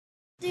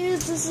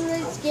Dudes, this is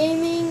Rich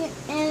Gaming,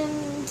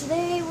 and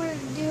today we're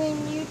doing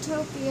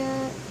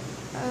Youtopia,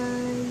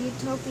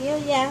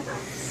 yeah.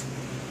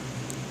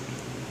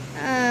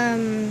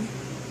 And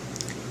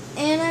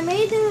I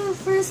made the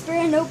first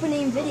grand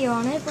opening video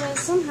on it, but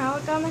somehow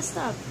it got messed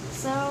up.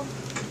 So,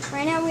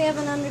 right now we have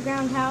an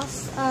underground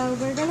house.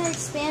 We're gonna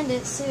expand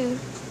it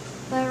soon,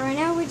 but right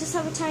now we just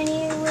have a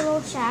tiny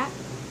little shack.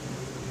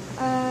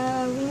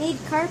 We need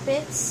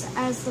carpets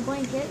as the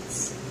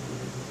blankets.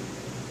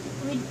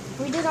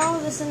 We did all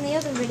of this in the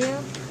other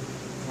video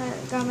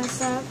that got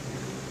messed up.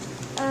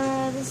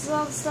 This is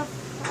all the stuff.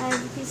 I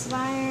have a piece of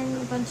iron,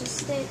 a bunch of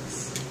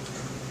sticks.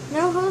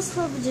 No host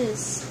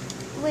privileges.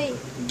 Wait,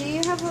 do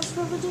you have host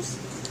privileges?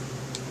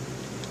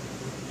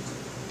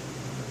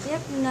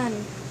 Yep,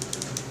 none.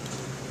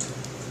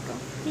 Go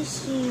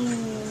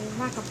fishing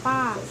like a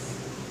boss.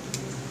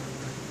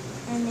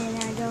 And then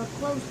I go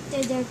close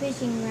to the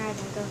fishing rod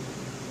and go,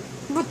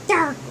 what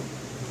there?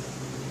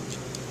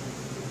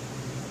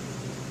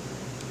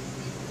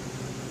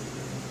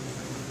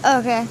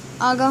 Okay,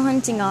 I'll go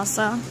hunting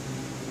also.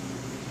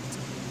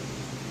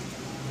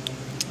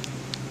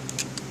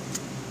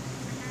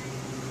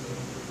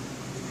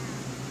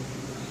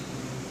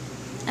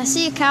 I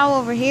see a cow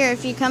over here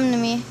if you come to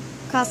me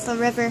across the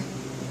river.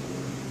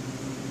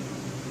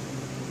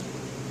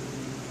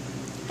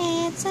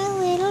 It's a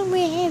little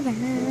river.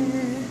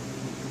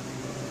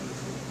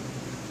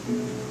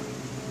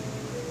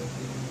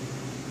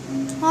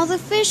 All the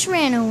fish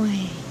ran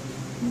away.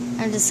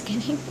 I'm just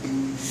kidding.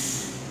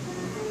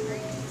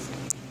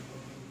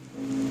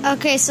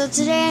 Okay, so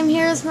today I'm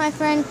here with my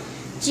friend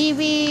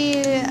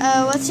GB,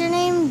 what's your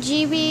name?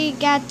 GB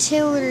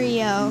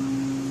Gatillerio.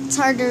 It's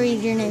hard to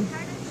read your name.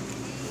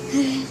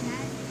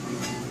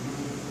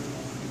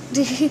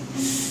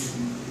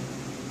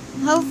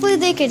 Hopefully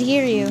they could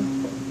hear you.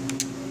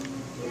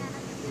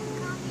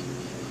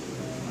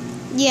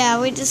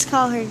 Yeah, we just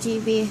call her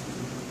GB.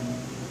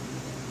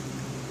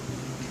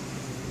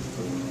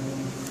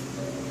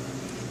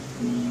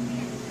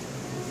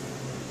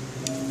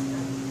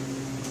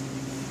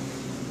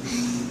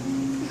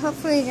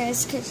 Hopefully you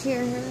guys could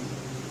hear her.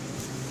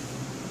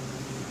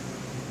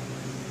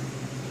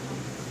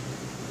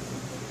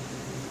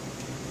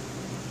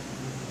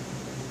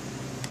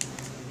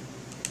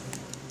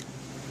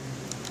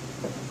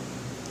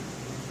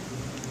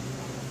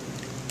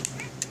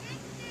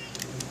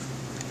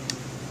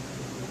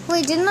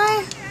 Wait, didn't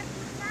I?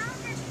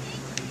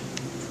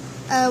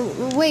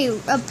 Wait,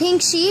 a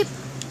pink sheep?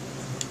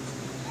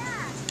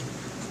 Yeah.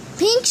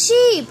 Pink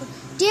sheep!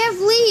 Do you have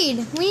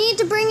lead? We need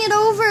to bring it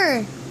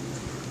over.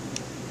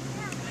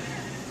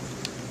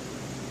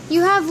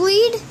 You have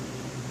lead?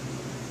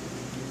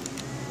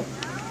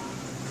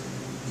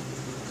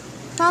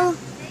 Follow.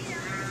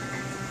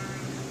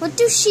 What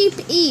do sheep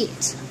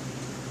eat?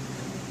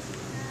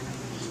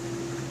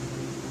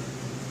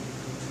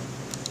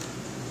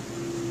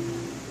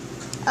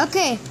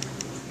 Okay,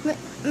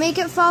 make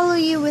it follow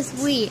you with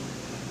wheat.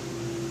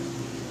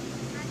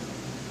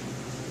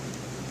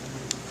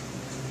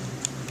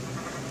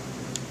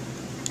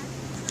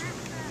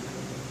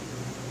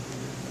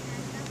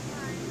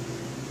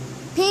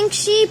 Pink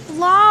sheep,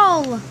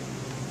 lol.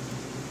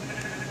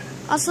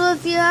 Also,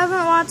 if you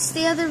haven't watched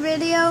the other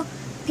video,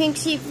 Pink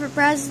Sheep for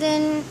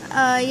President,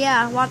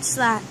 yeah, watch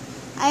that.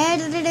 I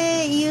edited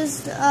it,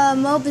 used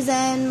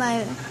Mobizen.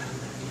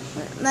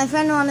 My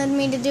friend wanted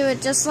me to do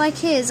it just like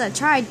his. I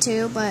tried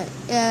to, but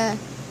yeah.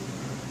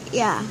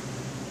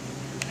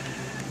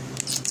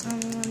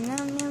 Yum yum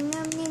yum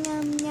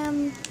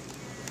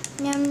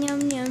yum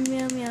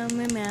yum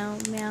yum meow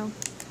meow.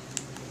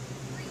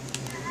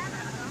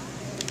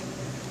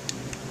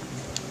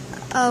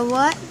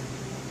 What?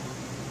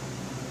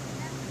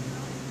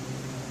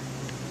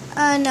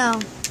 No.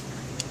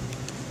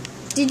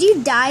 Did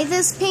you dye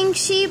this pink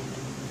sheep?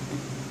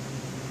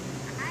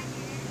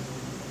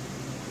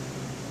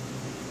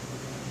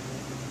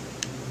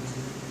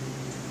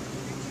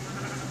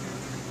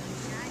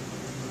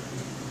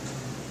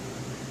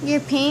 Your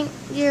pink,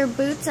 your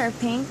boots are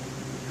pink.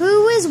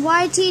 Who is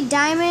YT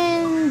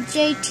Diamond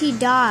JT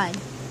Dodd?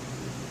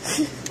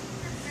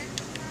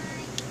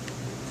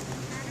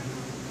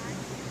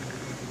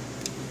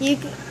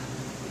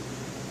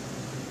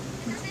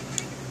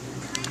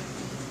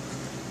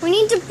 We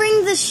need to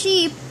bring the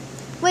sheep.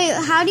 Wait,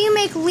 how do you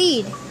make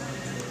lead?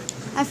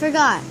 I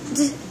forgot.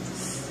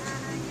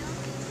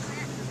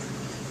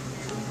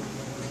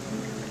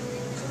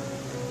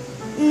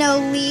 No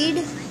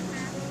lead.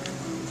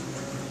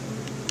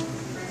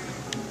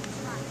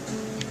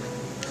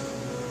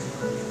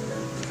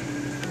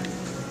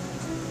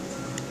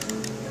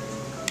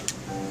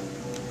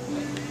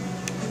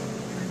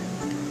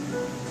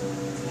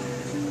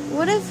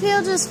 What if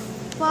he'll just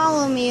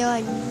follow me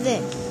like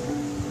this?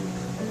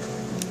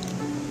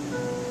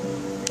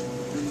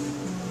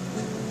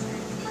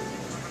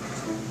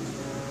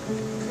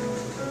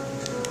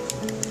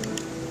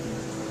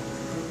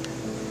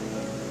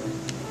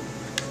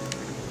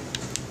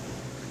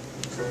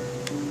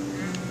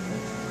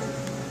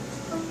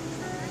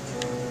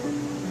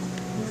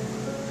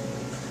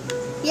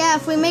 Yeah,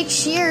 if we make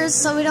shears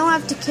so we don't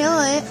have to kill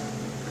it.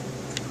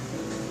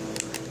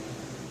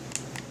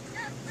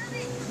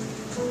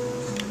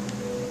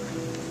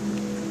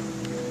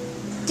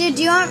 Dude,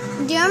 do you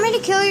want me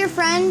to kill your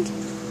friend?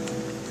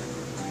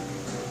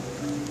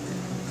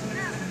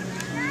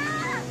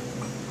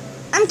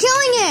 I'm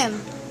killing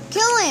him!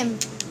 Kill him!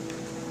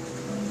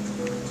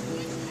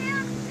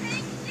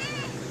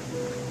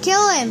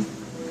 Kill him!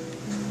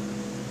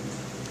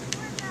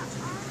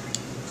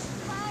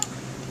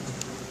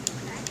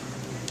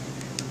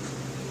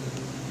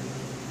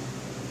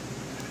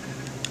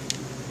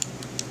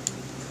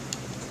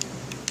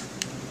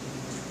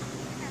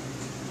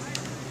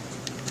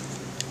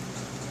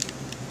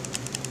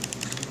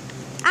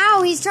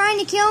 Ow, he's trying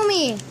to kill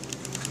me!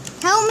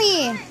 Help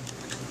me!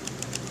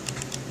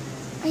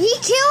 He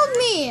killed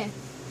me!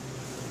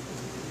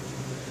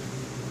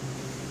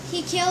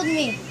 He killed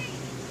me.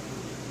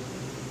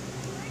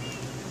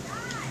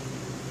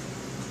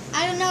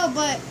 I don't know,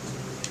 but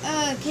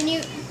can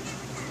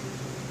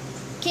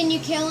you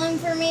kill him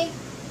for me?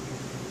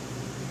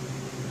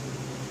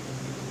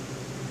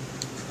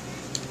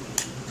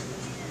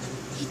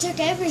 He took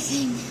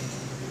everything.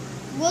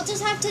 We'll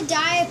just have to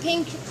dye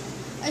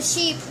a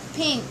sheep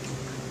pink.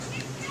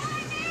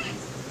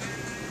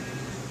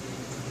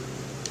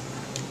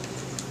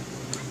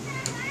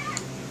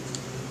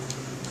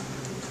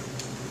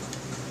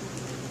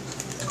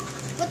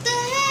 What the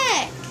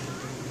heck?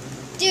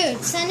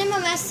 Dude, send him a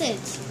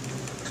message.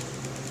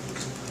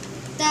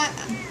 That...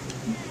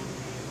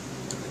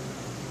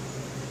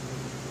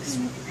 'cause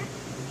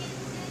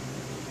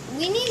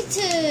we need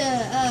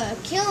to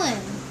kill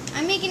him.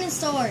 I'm making a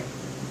sword.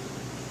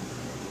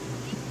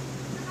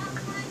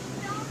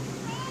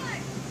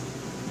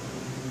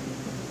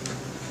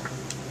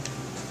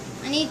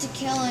 I need to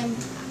kill him.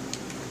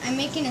 I'm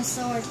making a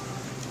sword.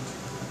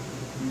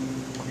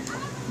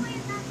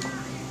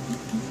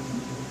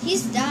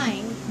 He's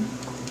dying.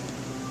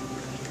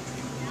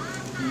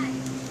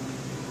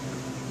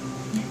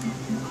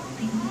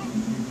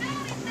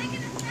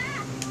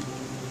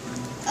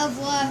 Of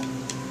what?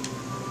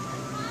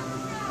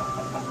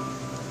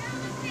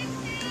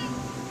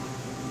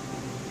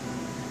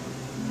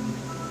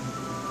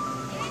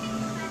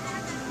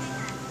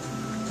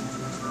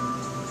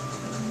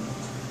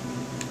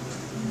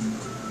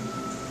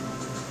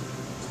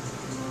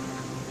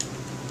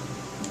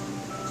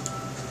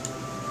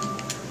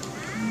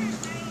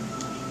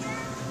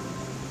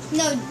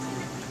 No.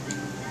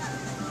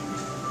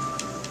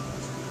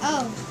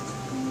 Oh.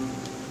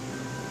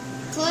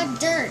 Collect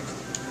dirt.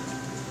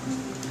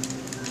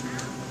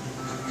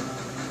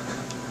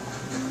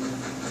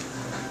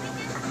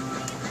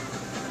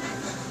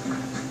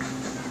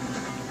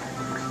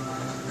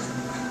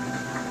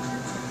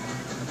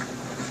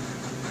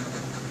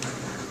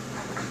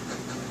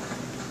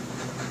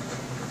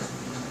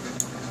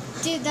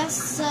 Dude, that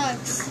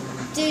sucks.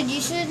 Dude, you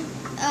should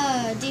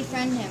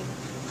defriend him.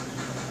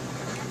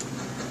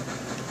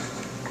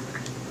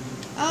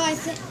 Oh, I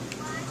think...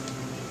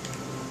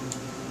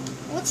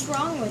 What's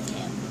wrong with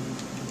him?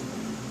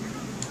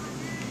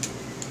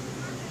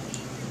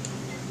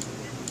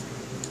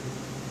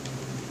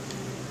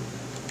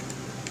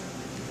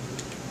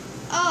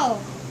 Oh,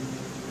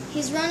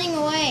 he's running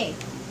away.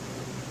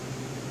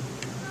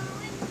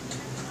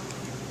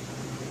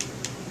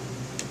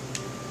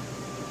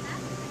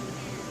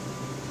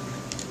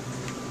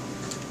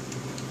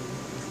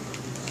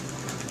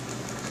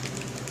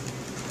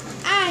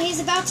 Ah,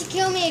 he's about to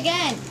kill me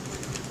again.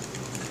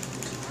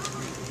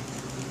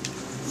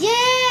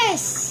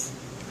 Yes!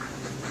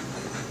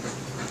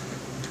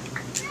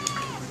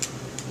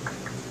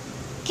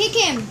 Kick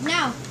him,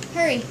 now,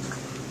 hurry.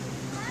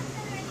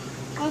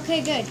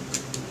 Okay, good.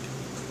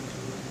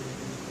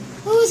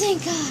 Oh,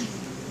 thank God.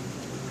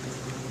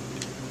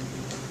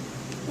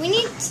 We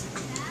need...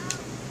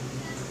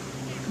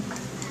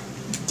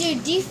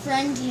 Dude,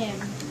 defriend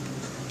him.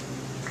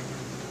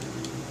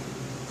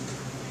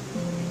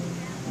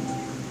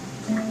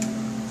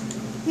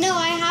 No,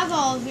 I have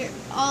all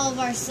of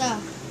our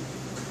stuff.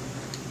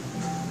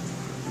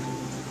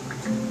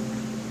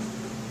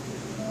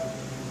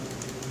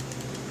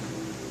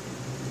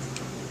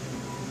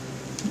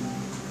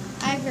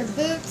 I have your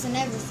boots and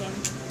everything.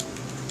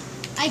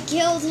 I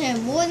killed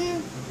him,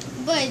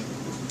 but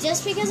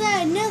just because I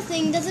had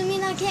nothing doesn't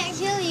mean I can't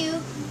kill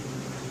you.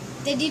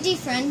 Did you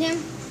defriend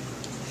him?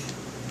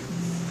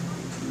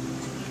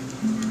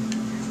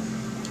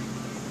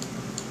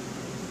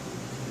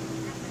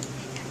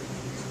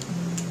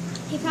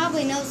 He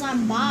probably knows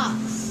I'm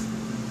boss.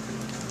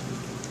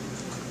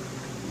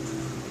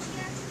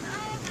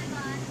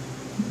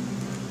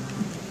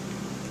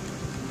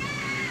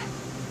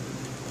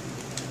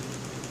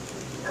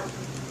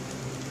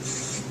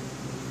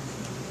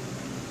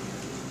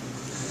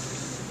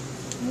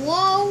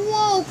 Whoa,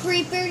 whoa,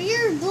 creeper,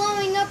 you're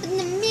blowing up in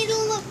the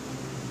middle of...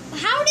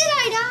 How did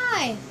I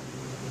die?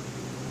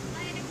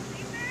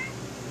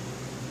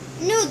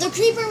 No, the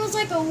creeper was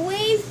like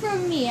away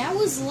from me. I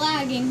was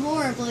lagging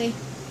horribly.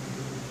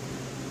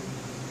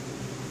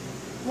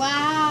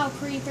 Wow,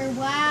 creeper,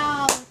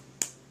 wow.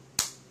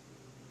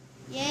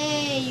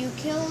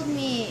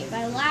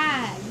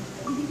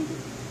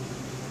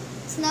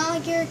 It's not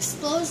like your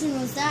explosion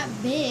was that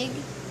big.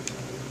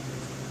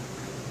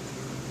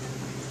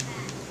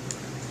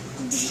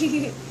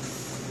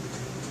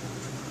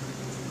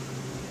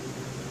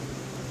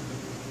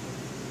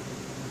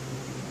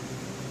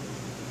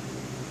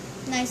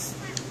 Nice.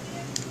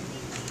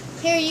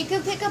 Here, you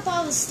can pick up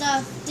all the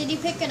stuff. Did you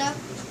pick it up?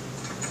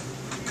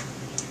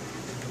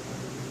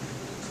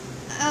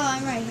 Oh,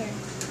 I'm right here.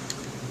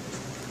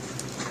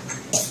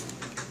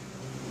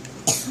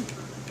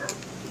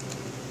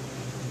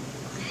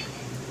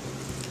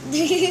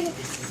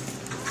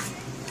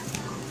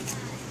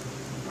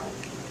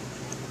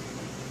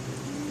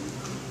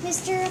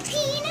 Mr.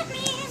 Peanut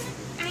Man,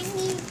 I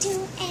need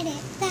to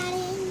edit that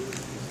in.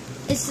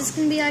 It's just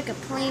gonna be like a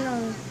plain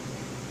old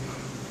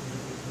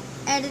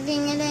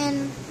editing it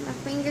in. My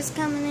fingers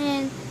coming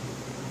in.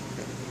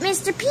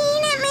 Mr.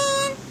 Peanut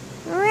Man,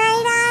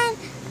 right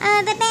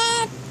on the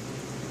bed.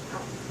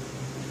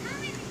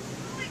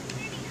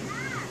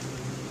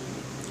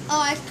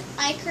 Oh,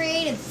 I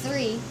created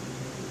 3.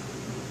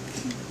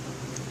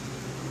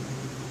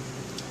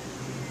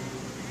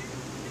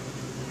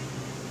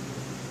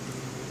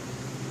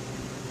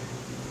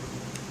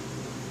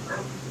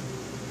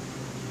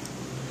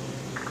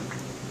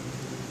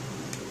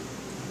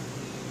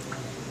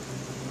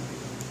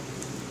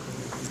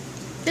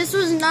 This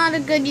was not a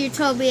good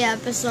Youtopia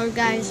episode,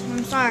 guys.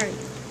 I'm sorry.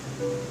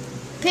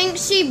 Pink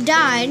Sheep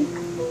died.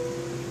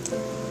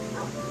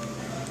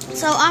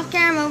 So off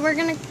camera, we're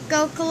gonna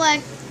go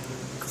collect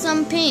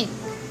some pink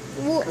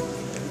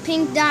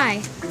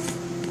dye.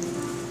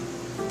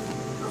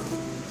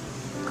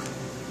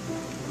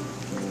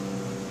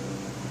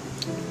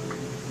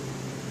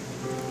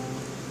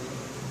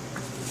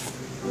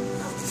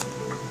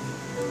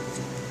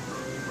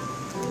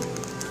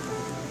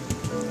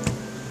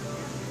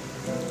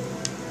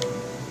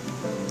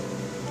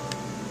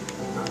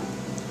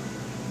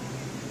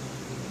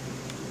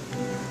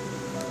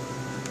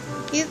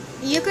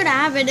 You could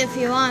have it if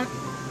you want.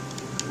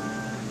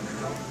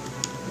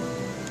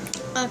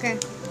 Okay.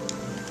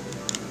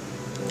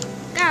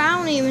 God, I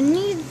don't even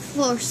need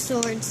 4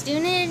 swords. Do you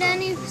need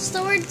any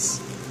swords?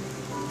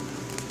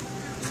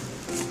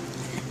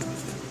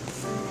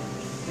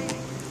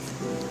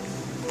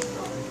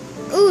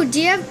 Ooh,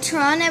 do you have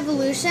Tron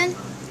Evolution?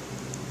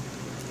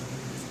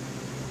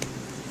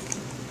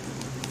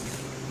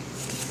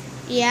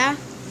 Yeah.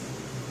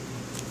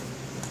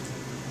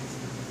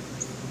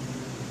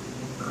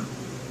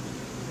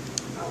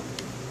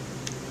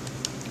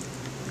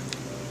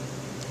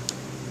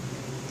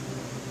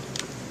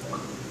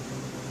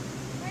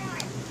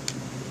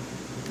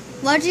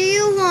 What do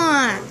you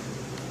want?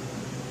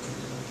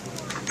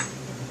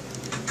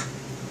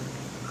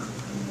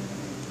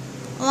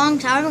 A long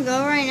time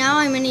ago. Right now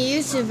I'm in a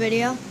YouTube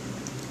video.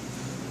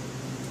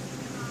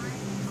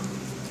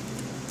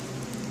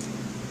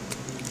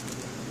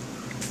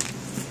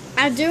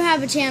 I do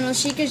have a channel.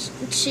 She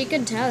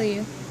could tell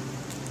you.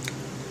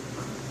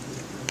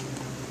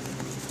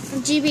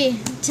 GB,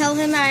 tell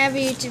him I have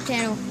a YouTube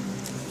channel.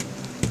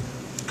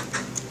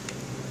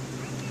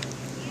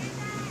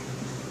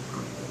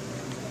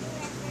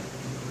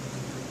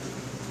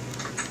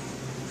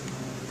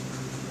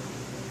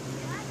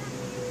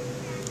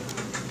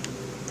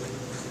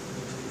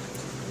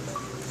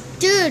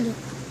 Dude.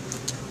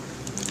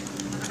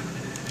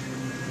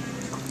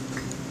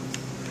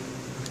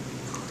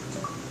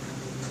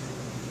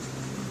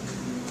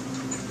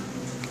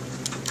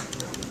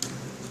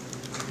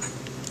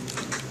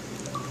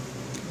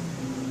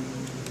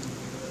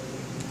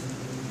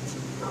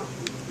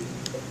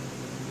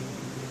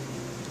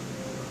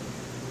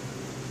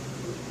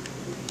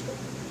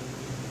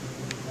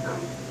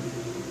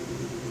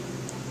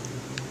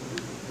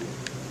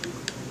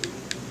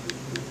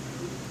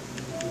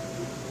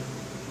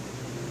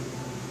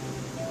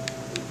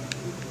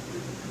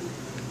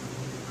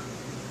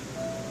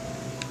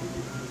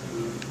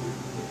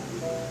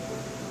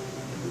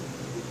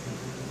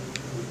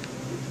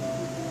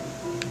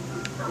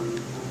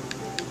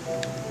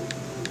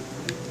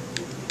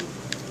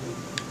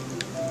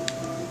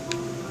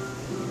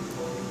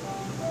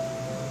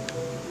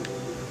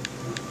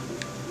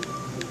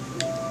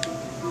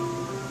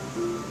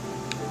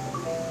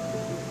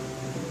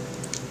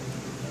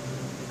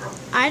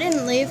 I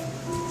didn't leave.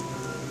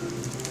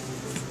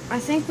 I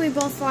think we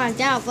both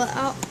lagged out, but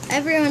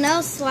everyone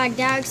else lagged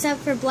out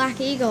except for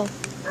Black Eagle.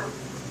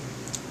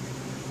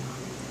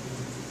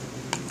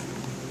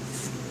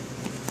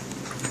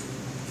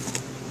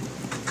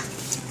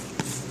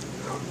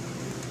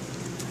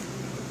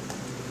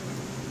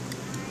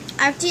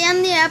 I have to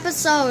end the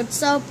episode,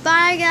 so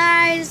bye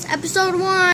guys. Episode 1.